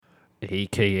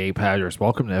AKA Padders.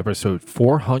 Welcome to episode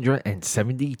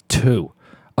 472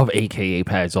 of AKA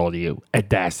Pads Audio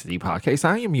Audacity Podcast.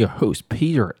 I am your host,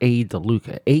 Peter A.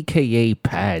 DeLuca, AKA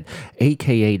Pad,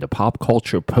 AKA the Pop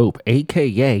Culture Pope,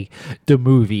 AKA the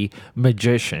Movie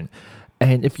Magician.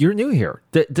 And if you're new here,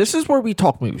 this is where we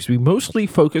talk movies. We mostly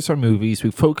focus on movies.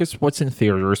 We focus what's in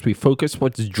theaters. We focus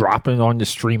what's dropping on the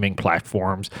streaming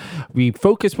platforms. We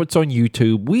focus what's on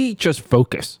YouTube. We just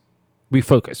focus. We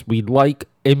like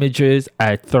images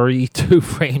at 32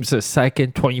 frames a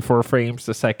second, 24 frames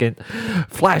a second,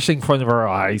 flashing in front of our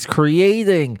eyes,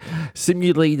 creating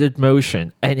simulated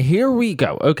motion. And here we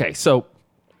go. Okay, so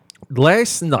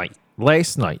last night,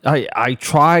 I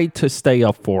tried to stay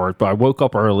up for it, but I woke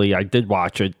up early. I did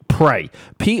watch it. Prey,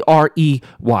 Prey.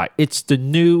 It's the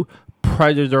new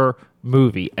Predator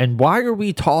movie. And why are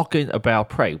we talking about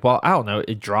Prey? Well, I don't know.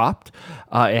 It dropped.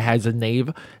 It has a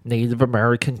Native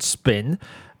American spin.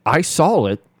 I saw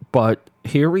it, but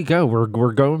here we go. We're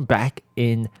going back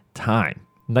in time.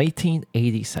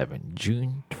 1987,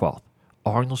 June 12th.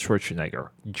 Arnold Schwarzenegger,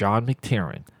 John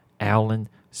McTiernan, Alan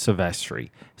Silvestri,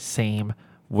 Sam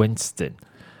Winston.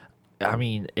 I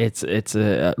mean, it's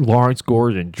Lawrence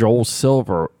Gordon, Joel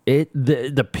Silver.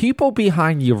 The people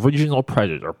behind the original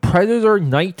Predator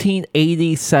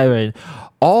 1987,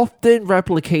 often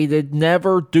replicated,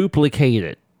 never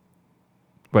duplicated.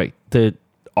 Wait,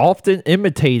 often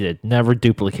imitated, never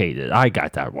duplicated. I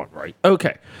got that one right.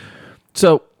 Okay,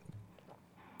 so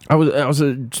I was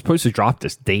supposed to drop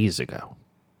this days ago,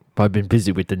 but I've been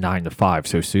busy with the 9 to 5,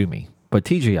 so sue me. But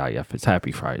TGIF, it's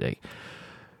Happy Friday.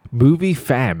 Movie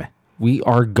fam. We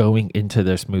are going into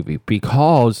this movie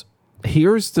because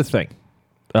here's the thing.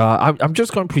 I'm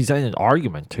just going to present an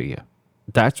argument to you.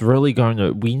 That's really going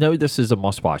to... We know this is a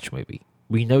must-watch movie.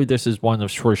 We know this is one of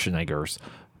Schwarzenegger's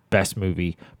best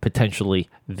movie, potentially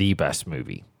the best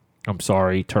movie. I'm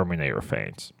sorry, Terminator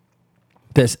fans.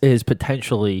 This is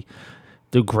potentially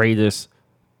the greatest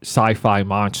sci-fi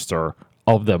monster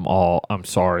of them all. I'm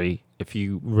sorry if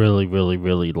you really, really,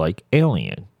 really like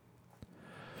Alien.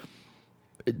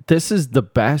 This is the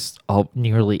best of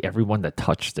nearly everyone that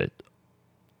touched it,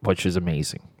 which is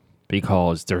amazing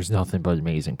because there's nothing but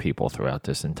amazing people throughout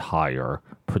this entire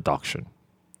production.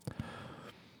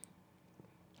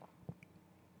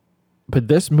 But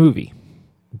this movie,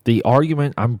 the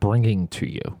argument I'm bringing to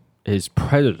you is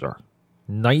Predator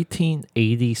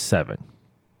 1987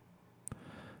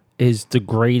 is the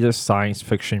greatest science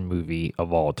fiction movie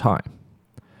of all time.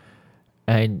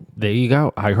 And there you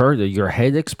go. I heard that your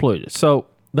head exploded. So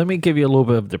let me give you a little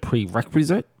bit of the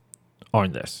prerequisite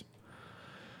on this.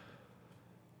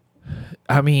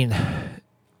 I mean,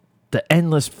 the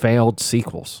endless failed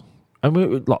sequels. I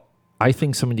mean, look, I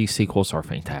think some of these sequels are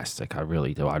fantastic. I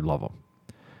really do. I love them.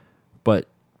 But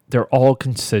they're all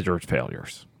considered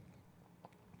failures.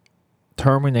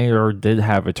 Terminator did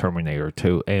have a Terminator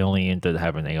 2. Alien did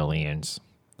have an Aliens.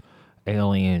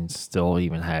 Aliens still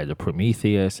even had a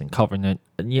Prometheus and Covenant.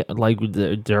 And yeah, like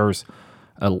there's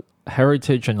a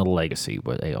heritage and a legacy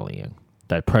with Alien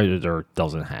that Predator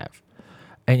doesn't have.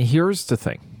 And here's the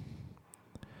thing.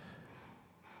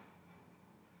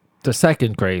 The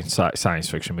second great science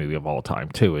fiction movie of all time,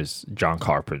 too, is John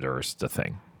Carpenter's The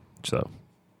Thing. So,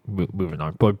 moving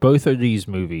on. But both of these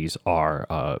movies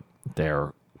are,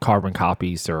 they're carbon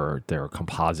copies, they're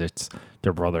composites,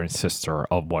 they're brother and sister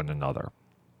of one another.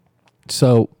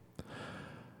 So,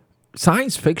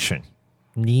 science fiction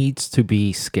needs to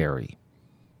be scary.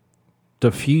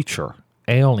 The future,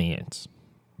 aliens,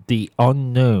 the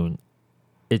unknown,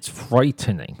 it's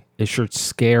frightening. It should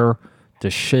scare the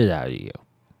shit out of you.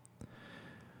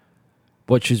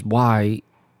 Which is why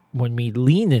when we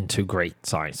lean into great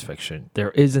science fiction, there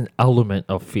is an element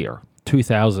of fear.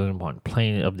 2001,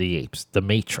 Planet of the Apes, The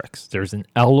Matrix. There's an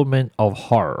element of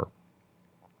horror.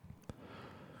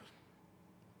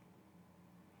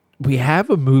 We have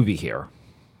a movie here.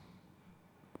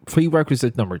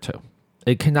 Prerequisite number 2.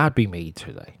 It cannot be made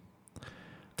today.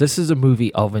 This is a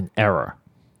movie of an era.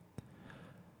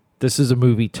 This is a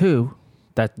movie, too,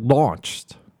 that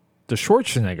launched the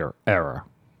Schwarzenegger era.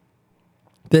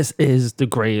 This is the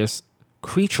greatest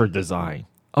creature design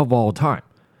of all time.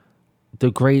 The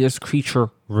greatest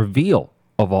creature reveal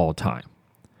of all time.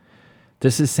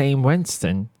 This is Sam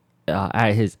Winston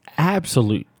at his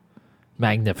absolute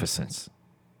magnificence.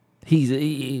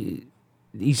 He's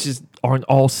just on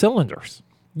all cylinders.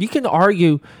 You can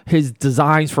argue his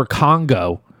designs for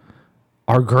Congo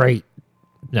are great.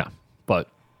 No, but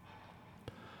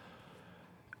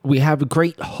we have a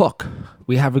great hook.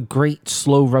 We have a great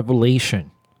slow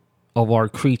revelation of our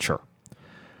creature.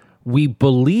 We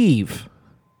believe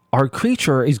our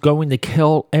creature is going to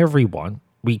kill everyone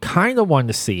We kind of want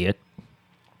to see it,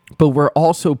 but we're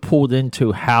also pulled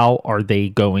into how are they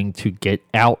going to get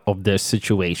out of this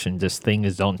situation. This thing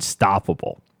is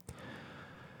unstoppable.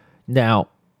 Now,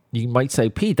 you might say,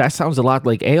 Pete, that sounds a lot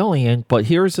like Alien, but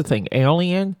here's the thing.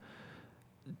 Alien,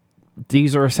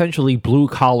 these are essentially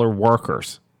blue-collar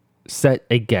workers set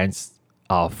against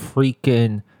a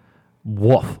freaking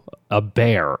wolf, a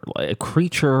bear, a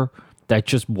creature that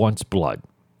just wants blood.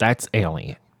 That's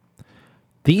Alien.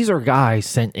 These are guys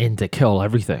sent in to kill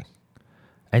everything.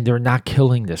 And they're not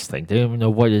killing this thing. They don't even know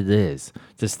what it is.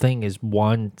 This thing is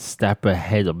one step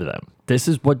ahead of them. This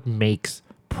is what makes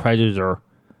Predator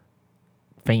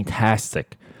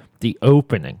fantastic. The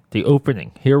opening.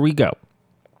 Here we go.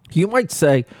 You might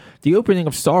say the opening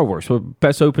of Star Wars were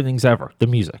best openings ever. The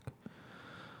music.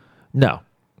 No.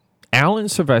 Alan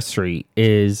Silvestri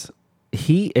is, if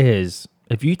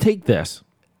you take this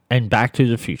and Back to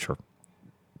the Future,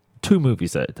 2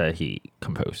 movies that he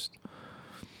composed,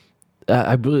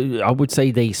 I would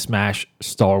say they smash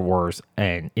Star Wars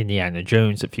and Indiana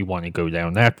Jones if you want to go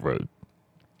down that road,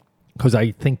 because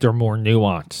I think they're more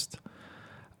nuanced.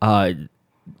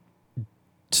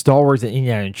 Star Wars and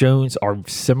Indiana Jones are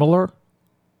similar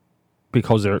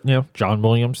because they're, John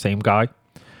Williams, same guy.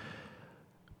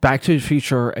 Back to the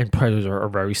Future and Predator are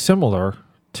very similar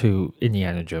to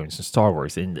Indiana Jones and Star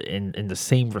Wars in the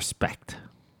same respect.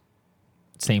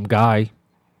 Same guy.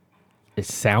 It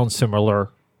sounds similar.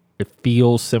 It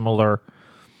feels similar.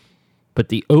 But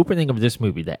the opening of this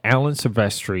movie, the Alan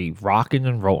Silvestri rocking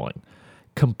and rolling,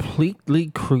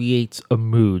 completely creates a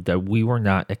mood that we were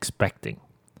not expecting.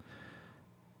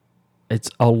 It's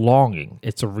a longing.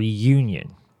 It's a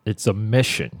reunion. It's a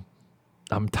mission.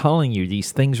 I'm telling you,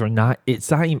 these things are not,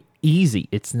 it's not even easy.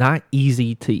 It's not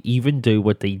easy to even do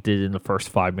what they did in the first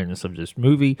 5 minutes of this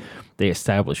movie. They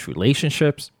establish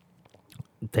relationships.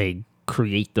 They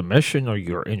create the mission, or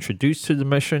you're introduced to the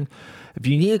mission. If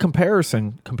you need a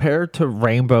comparison, compare it to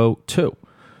Rambo 2.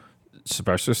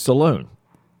 Sylvester Stallone.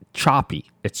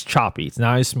 Choppy. It's choppy. It's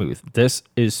not as smooth. This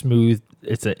is smooth.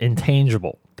 It's an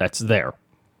intangible that's there.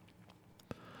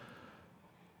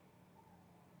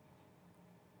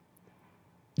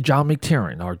 John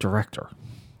McTiernan, our director.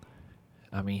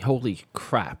 I mean, holy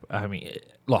crap. I mean,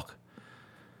 look.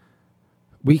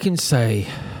 We can say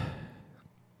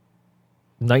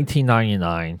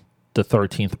 1999, The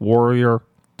 13th Warrior,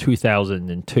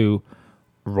 2002,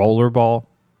 Rollerball,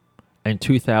 and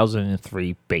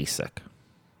 2003, Basic.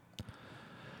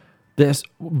 This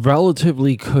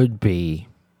relatively could be,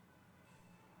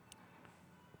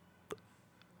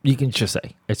 you can just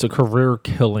say, it's a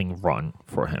career-killing run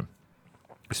for him,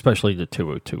 especially the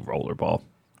 202 Rollerball.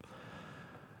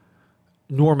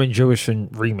 Norman Jewison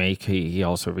remake, he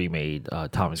also remade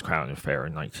Thomas Crown Affair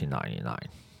in 1999.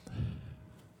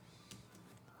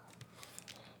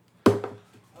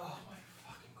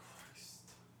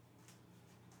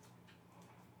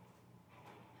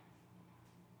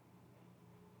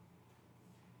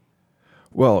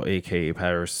 Well, AKA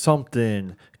Paris,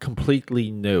 something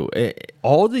completely new.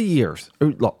 All the years,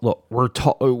 look,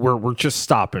 we're just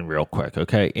stopping real quick,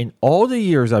 okay? In all the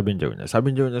years I've been doing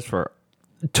this for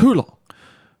too long,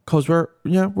 because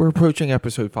we're approaching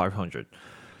episode 500.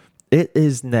 It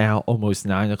is now almost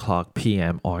 9:00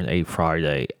 p.m. on a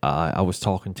Friday. I was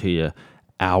talking to you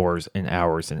hours and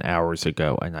hours and hours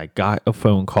ago, and I got a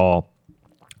phone call,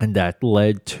 and that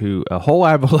led to a whole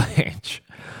avalanche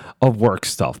of work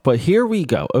stuff. But here we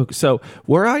go. Okay, so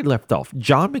where I left off,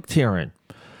 John McTiernan,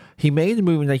 he made a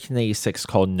movie in 1986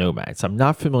 called Nomads. I'm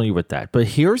not familiar with that, but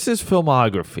here's his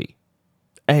filmography.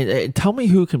 And tell me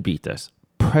who can beat this.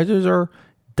 Predator,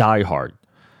 Die Hard,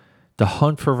 The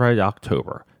Hunt for Red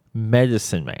October,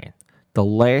 Medicine Man, The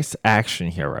Last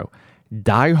Action Hero,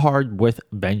 Die Hard with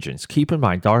Vengeance. Keep in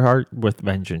mind, Die Hard with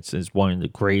Vengeance is one of the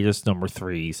greatest number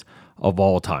 3s of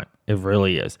all time. It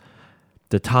really is.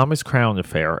 The Thomas Crown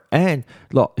Affair. And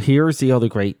look, here's the other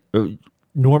great,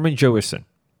 Norman Jewison,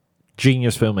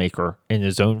 genius filmmaker in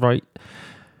his own right.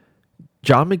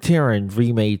 John McTiernan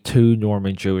remade 2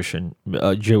 Norman Jewison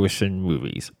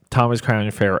movies, Thomas Crown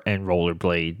Affair and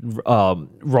Rollerball.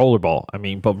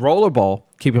 But Rollerball,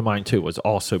 keep in mind too, was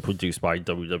also produced by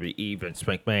WWE. Vince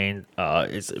McMahon.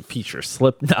 It features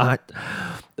Slipknot.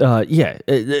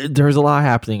 There's a lot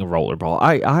happening in Rollerball.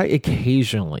 I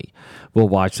occasionally will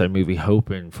watch that movie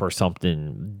hoping for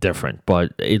something different,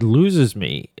 but it loses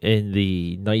me in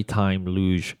the nighttime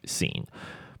luge scene.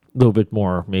 A little bit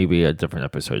more, maybe a different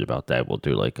episode about that. We'll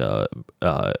do like a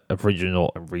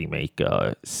original and remake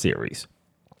series.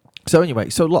 So anyway,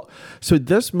 so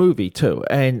this movie too,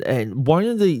 and one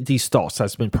of these thoughts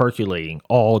that's been percolating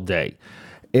all day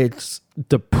it's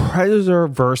the Predator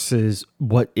versus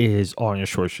what is Arnold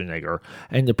Schwarzenegger,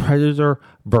 and the Predator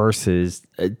versus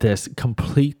this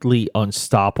completely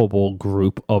unstoppable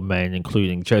group of men,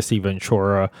 including Jesse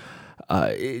Ventura.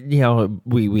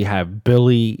 We have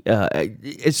Billy.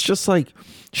 It's just like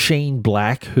Shane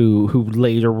Black, who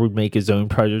later would make his own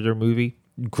Predator movie.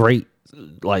 Great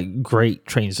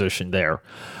transition there.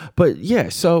 But yeah,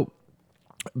 so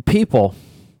people,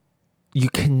 you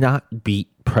cannot beat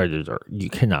Predator. You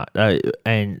cannot.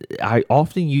 And I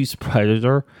often use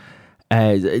Predator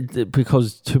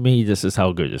because to me, this is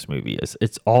how good this movie is.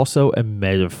 It's also a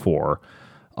metaphor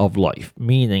of life,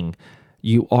 meaning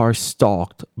you are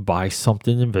stalked by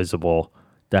something invisible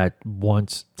that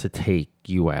wants to take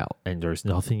you out, and there's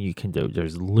nothing you can do.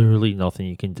 There's literally nothing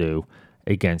you can do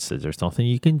against it. There's nothing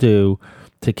you can do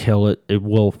to kill it. It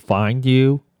will find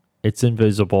you. It's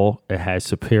invisible. It has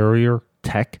superior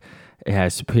tech. It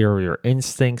has superior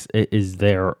instincts. It is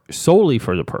there solely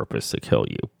for the purpose to kill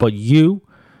you. But you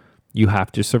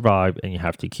have to survive, and you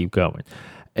have to keep going.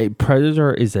 A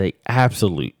Predator is a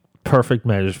absolute perfect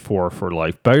metaphor for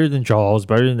life. Better than Jaws,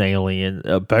 better than Alien,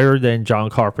 better than John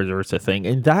Carpenter's The Thing.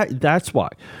 And that's why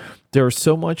there's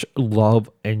so much love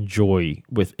and joy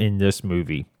within this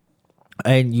movie.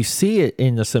 And you see it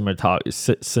in the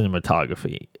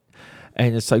cinematography.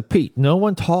 And it's like, Pete, no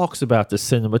one talks about the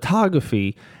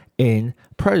cinematography in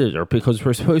Predator because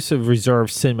we're supposed to reserve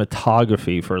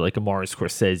cinematography for like a Martin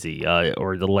Scorsese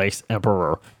or The Last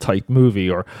Emperor type movie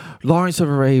or Lawrence of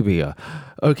Arabia.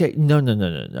 Okay, no.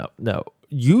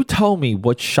 You tell me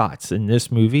what shots in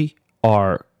this movie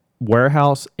are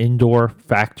warehouse, indoor,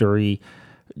 factory,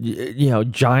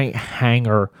 giant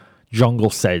hangar, jungle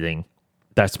setting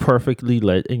that's perfectly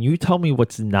lit, and you tell me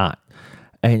what's not.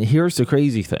 And here's the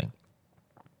crazy thing,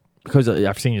 because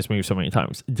I've seen this movie so many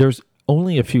times. There's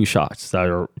only a few shots that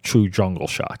are true jungle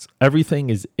shots. Everything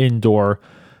is indoor,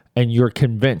 and you're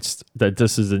convinced that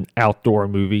this is an outdoor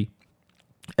movie.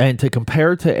 And to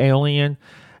compare to Alien,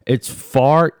 it's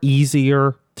far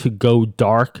easier to go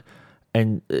dark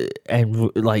and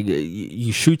like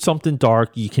you shoot something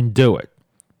dark, you can do it.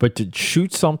 But to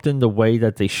shoot something the way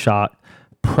that they shot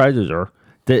Predator,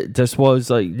 this was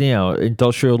like,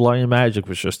 Industrial Light and Magic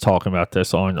was just talking about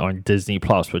this on Disney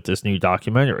Plus with this new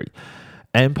documentary.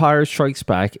 Empire Strikes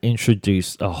Back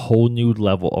introduced a whole new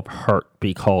level of hurt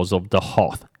because of the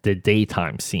Hoth, the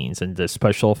daytime scenes, and the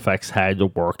special effects had to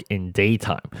work in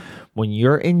daytime. When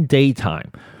you're in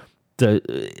daytime,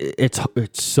 it's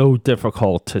so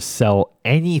difficult to sell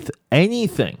anything.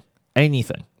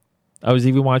 I was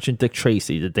even watching Dick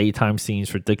Tracy. The daytime scenes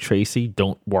for Dick Tracy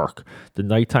don't work. The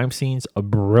nighttime scenes are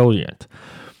brilliant.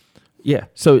 Yeah,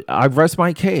 so I rest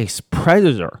my case.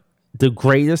 Predator, the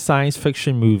greatest science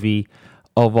fiction movie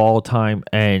of all time,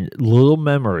 and little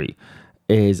memory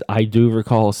is I do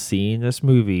recall seeing this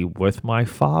movie with my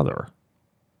father,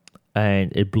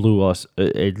 and it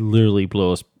literally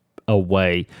blew us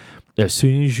away. As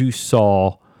soon as you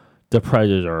saw the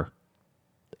Predator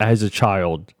as a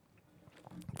child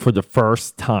for the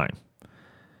first time,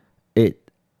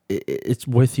 it's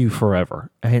with you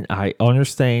forever. And I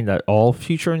understand that all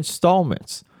future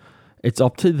installments, it's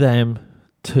up to them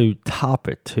to top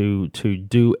it, to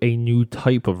do a new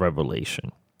type of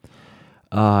revelation.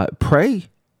 Prey,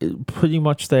 pretty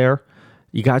much there.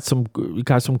 You got some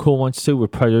cool ones too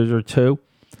with Predator 2.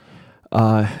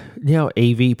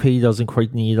 AVP doesn't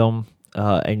quite need them.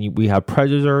 And we have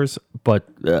Predators, but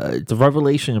the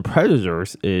revelation in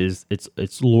Predators is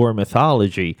it's lore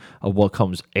mythology of what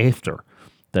comes after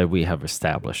that we have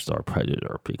established our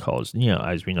Predator. Because,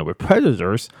 as we know with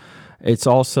Predators, it's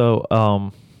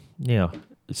also,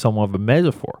 somewhat of a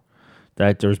metaphor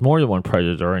that there's more than one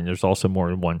Predator and there's also more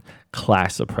than one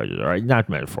class of Predator. Right? Not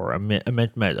metaphor, I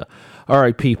meant meta. All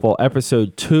right, people,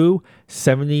 episode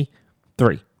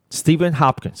 273. Stephen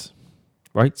Hopkins,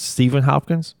 right? Stephen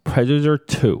Hopkins, Predator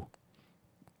 2.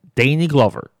 Danny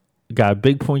Glover. Got a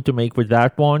big point to make with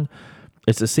that one.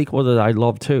 It's a sequel that I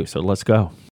love too, so let's go.